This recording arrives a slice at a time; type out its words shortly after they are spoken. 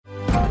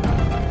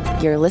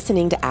You're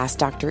listening to Ask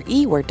Dr.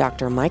 E, where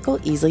Dr. Michael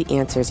Easley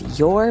answers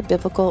your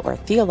biblical or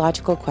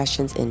theological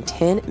questions in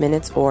 10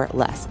 minutes or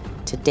less.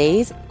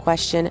 Today's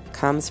question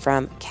comes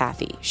from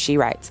Kathy. She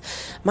writes,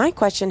 my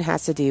question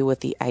has to do with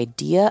the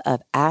idea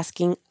of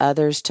asking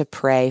others to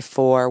pray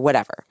for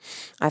whatever.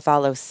 I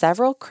follow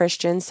several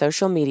Christian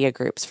social media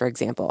groups, for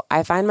example.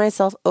 I find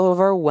myself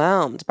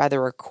overwhelmed by the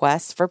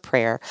requests for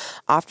prayer,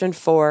 often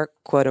for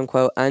quote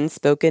unquote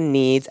unspoken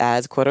needs,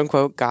 as quote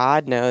unquote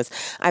God knows.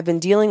 I've been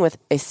dealing with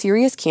a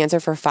serious cancer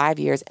for 5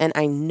 years, and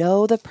I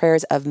know the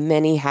prayers of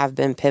many have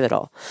been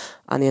pivotal.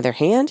 On the other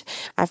hand,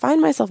 I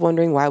find myself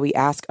wondering why we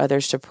ask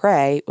others to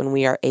pray when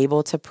we are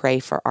able to pray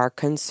for our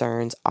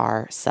concerns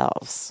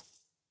ourselves.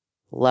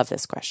 Love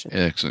this question.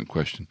 Excellent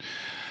question.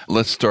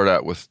 Let's start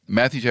out with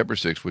Matthew chapter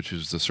 6, which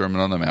is the Sermon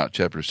on the Mount,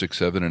 chapter 6,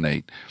 7, and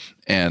 8.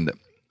 And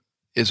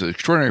it's an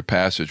extraordinary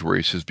passage where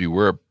he says,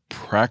 beware of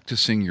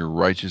practicing your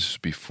righteousness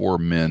before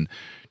men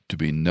to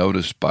be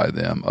noticed by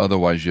them.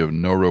 Otherwise, you have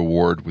no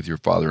reward with your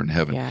Father in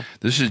heaven. Yeah.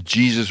 This is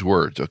Jesus'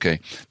 words, okay?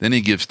 Then he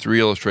gives 3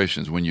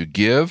 illustrations. When you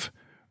give,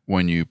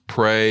 when you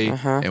pray,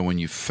 and when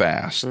you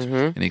fast.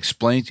 And he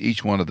explains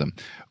each one of them.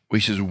 He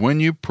says, when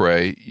you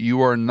pray,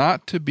 you are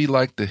not to be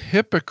like the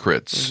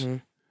hypocrites,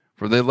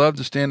 for they love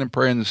to stand and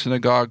pray in the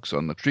synagogues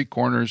on the street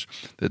corners,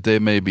 that they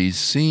may be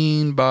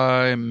seen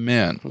by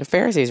men. The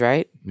Pharisees,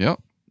 right? Yep.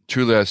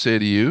 Truly I say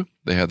to you,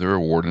 they have their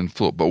reward in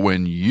full. But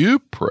when you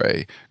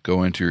pray,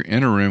 go into your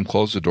inner room,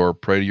 close the door,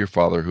 pray to your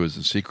Father who is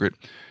in secret.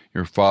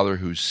 Your Father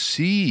who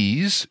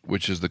sees,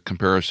 which is the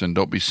comparison,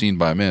 don't be seen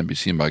by men, be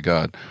seen by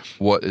God,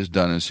 what is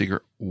done in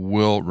secret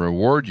will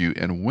reward you.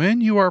 And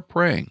when you are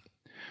praying,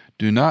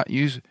 do not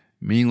use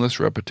meaningless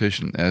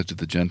repetition as do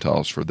the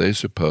Gentiles, for they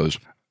suppose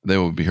they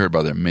will be heard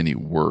by their many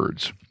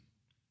words.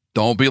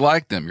 Don't be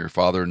like them. Your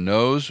Father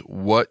knows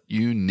what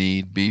you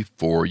need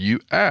before you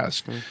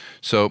ask.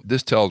 So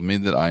this tells me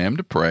that I am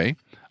to pray.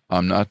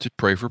 I'm not to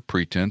pray for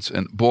pretense.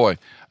 And boy,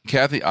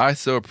 Kathy, I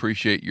so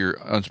appreciate your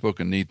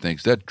unspoken need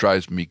things. That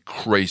drives me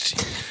crazy.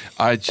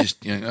 I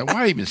just,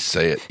 why even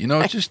say it?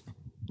 It's just,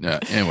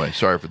 anyway,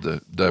 sorry for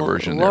the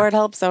diversion there. Lord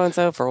help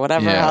so-and-so for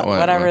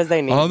whatever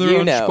they need. Other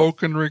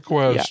unspoken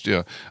requests,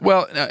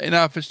 Well,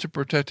 now if it's to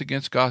protect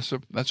against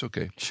gossip, that's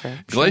okay. Sure.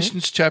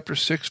 Galatians chapter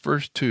 6,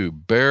 verse 2,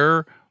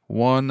 bear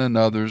one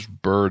another's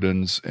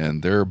burdens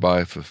and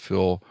thereby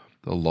fulfill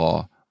the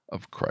law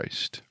of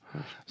Christ.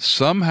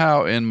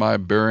 Somehow in my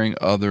bearing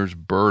others'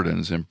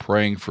 burdens and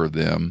praying for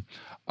them,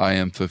 I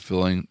am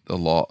fulfilling the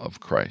law of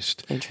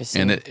Christ.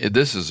 Interesting. And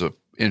this is an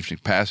interesting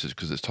passage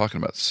because it's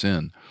talking about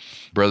sin.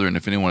 Brethren,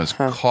 if anyone is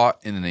caught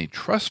in a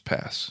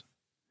trespass,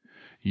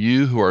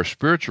 you who are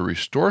spiritual,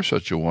 restore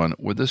such a one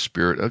with a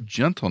spirit of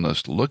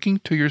gentleness, looking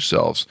to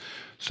yourselves,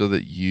 so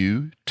that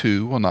you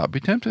too will not be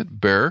tempted.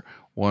 Bear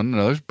one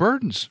another's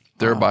burdens,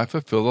 thereby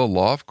fulfill the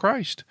law of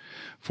Christ.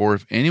 For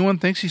if anyone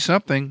thinks he's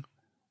something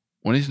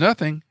when he's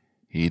nothing,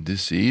 he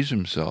deceives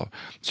himself.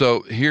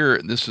 So here,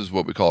 this is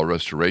what we call a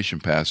restoration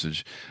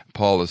passage.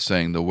 Paul is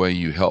saying the way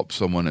you help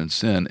someone in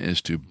sin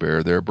is to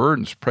bear their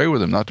burdens. Pray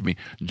with them, not to be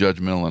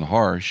judgmental and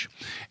harsh.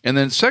 And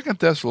then 2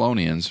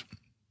 Thessalonians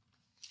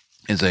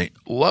is a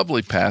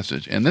lovely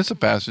passage. And this is a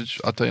passage,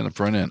 I'll tell you on the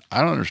front end,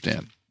 I don't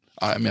understand.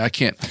 I mean, I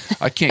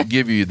can't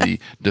give you the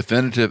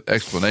definitive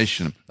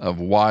explanation of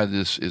why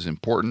this is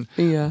important,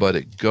 but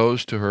it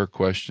goes to her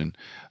question.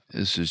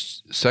 This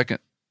is 2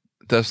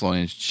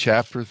 Thessalonians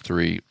chapter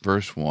 3,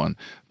 verse 1.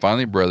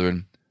 Finally,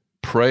 brethren,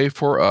 pray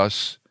for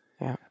us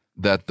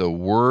that the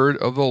word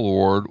of the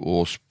Lord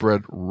will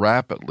spread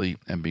rapidly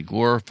and be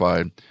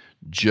glorified,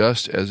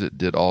 just as it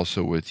did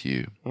also with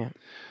you.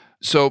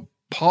 So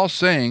Paul's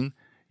saying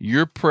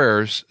your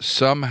prayers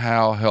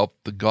somehow help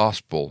the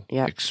gospel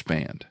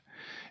expand.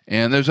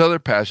 And there's other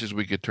passages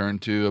we could turn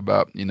to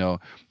about,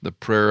 the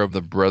prayer of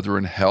the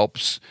brethren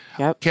helps.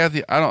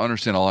 Kathy, I don't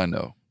understand all I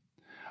know.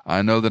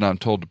 I know that I'm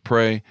told to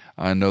pray.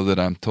 I know that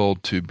I'm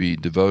told to be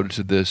devoted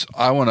to this.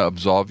 I want to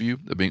absolve you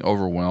of being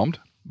overwhelmed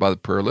by the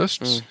prayer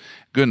lists.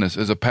 Goodness,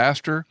 as a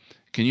pastor,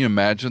 can you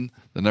imagine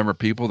the number of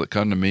people that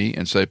come to me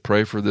and say,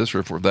 pray for this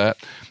or for that?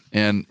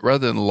 And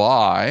rather than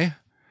lie,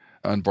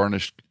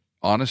 unvarnished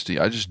honesty,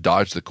 I just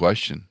dodge the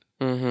question.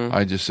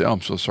 I just say, I'm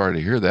so sorry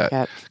to hear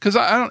that. Because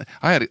I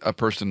had a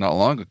person not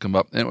long ago come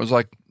up, and it was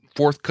like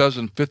fourth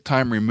cousin, fifth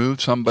time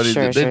removed, somebody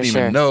that didn't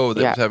even know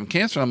that was having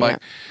cancer. And I'm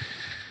like,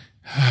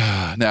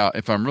 now,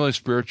 if I'm really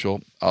spiritual,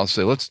 I'll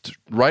say, let's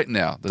pray for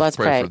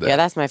that. Yeah,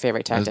 that's my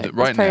favorite tactic.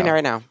 Let's pray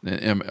right now.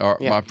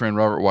 My friend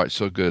Robert White's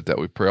so good at that.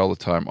 We pray all the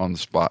time on the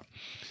spot.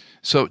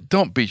 So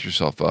don't beat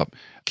yourself up.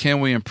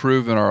 Can we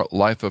improve in our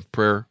life of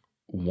prayer?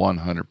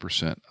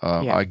 100%.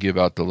 I give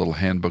out the little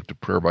handbook to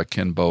prayer by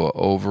Ken Boa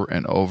over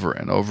and over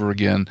and over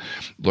again,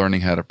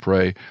 learning how to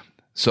pray.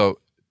 So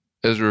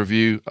as a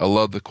review, I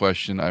love the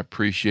question. I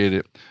appreciate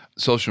it.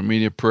 Social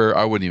media prayer,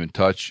 I wouldn't even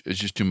touch. It's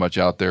just too much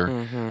out there.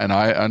 And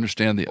I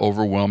understand the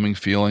overwhelming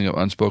feeling of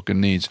unspoken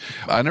needs.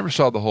 I never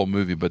saw the whole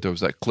movie, but there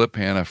was that clip,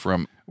 Hannah,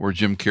 from where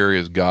Jim Carrey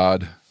is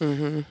God.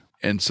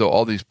 And so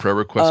all these prayer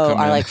requests come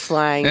are in. like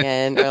flying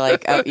in, or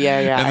like, oh,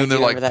 yeah. And then they're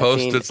like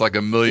Post-its, like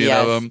a million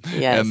of them.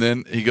 Yes. And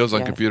then he goes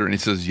on computer and he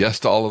says yes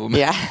to all of them.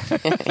 Yeah.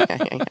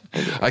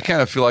 I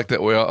kind of feel like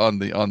that way on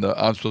the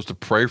I'm supposed to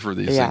pray for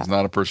these things,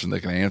 not a person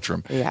that can answer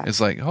them. Yeah. It's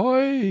like,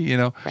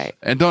 Right.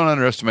 And don't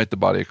underestimate the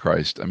body of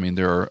Christ. I mean,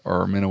 there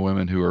are men and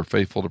women who are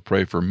faithful to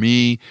pray for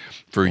me,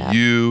 for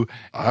you.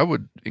 I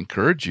would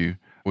encourage you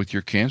with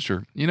your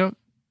cancer,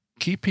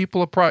 keep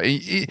people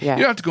apprised. You don't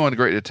have to go into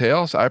great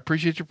details. I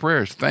appreciate your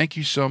prayers. Thank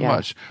you so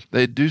much.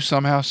 They do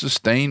somehow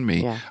sustain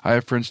me. Yeah. I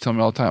have friends tell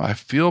me all the time, I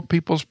feel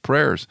people's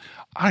prayers.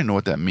 I don't know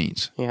what that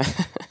means. Yeah.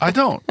 I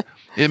don't.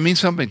 It means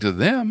something to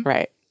them.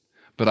 Right.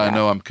 But I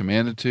know I'm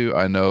commanded to.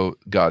 I know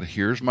God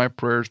hears my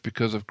prayers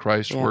because of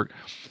Christ's work.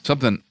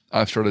 Something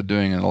I've started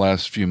doing in the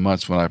last few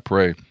months when I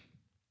pray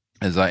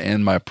is I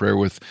end my prayer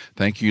with,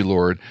 thank you,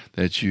 Lord,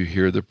 that you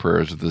hear the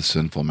prayers of the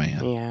sinful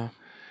man. Yeah.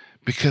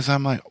 Because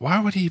I'm like, why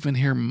would he even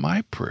hear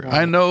my prayer?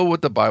 Right. I know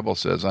what the Bible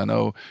says. I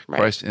know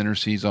Christ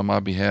intercedes on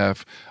my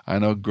behalf. I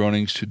know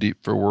groaning's too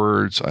deep for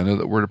words. I know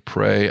that we're to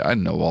pray. I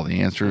know all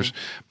the answers.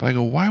 But I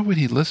go, why would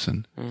he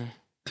listen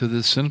to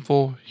the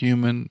sinful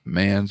human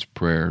man's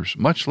prayers,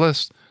 much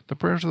less the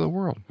prayers of the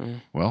world?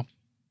 Well,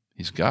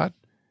 he's God.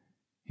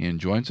 He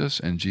enjoins us.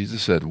 And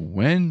Jesus said,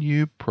 when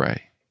you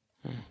pray.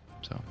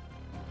 So.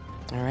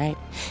 All right.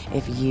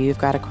 If you've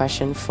got a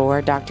question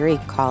for Dr. E,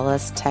 call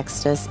us,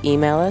 text us,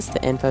 email us.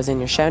 The info's in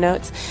your show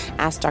notes.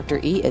 Ask Dr.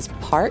 E is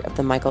part of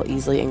the Michael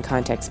Easley in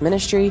Context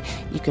ministry.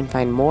 You can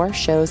find more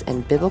shows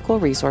and biblical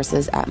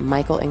resources at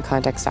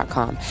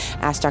michaelincontext.com.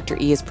 Ask Dr.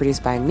 E is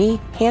produced by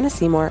me, Hannah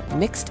Seymour,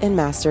 mixed and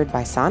mastered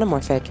by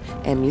Sonomorphic,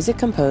 and music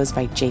composed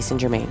by Jason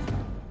Germain.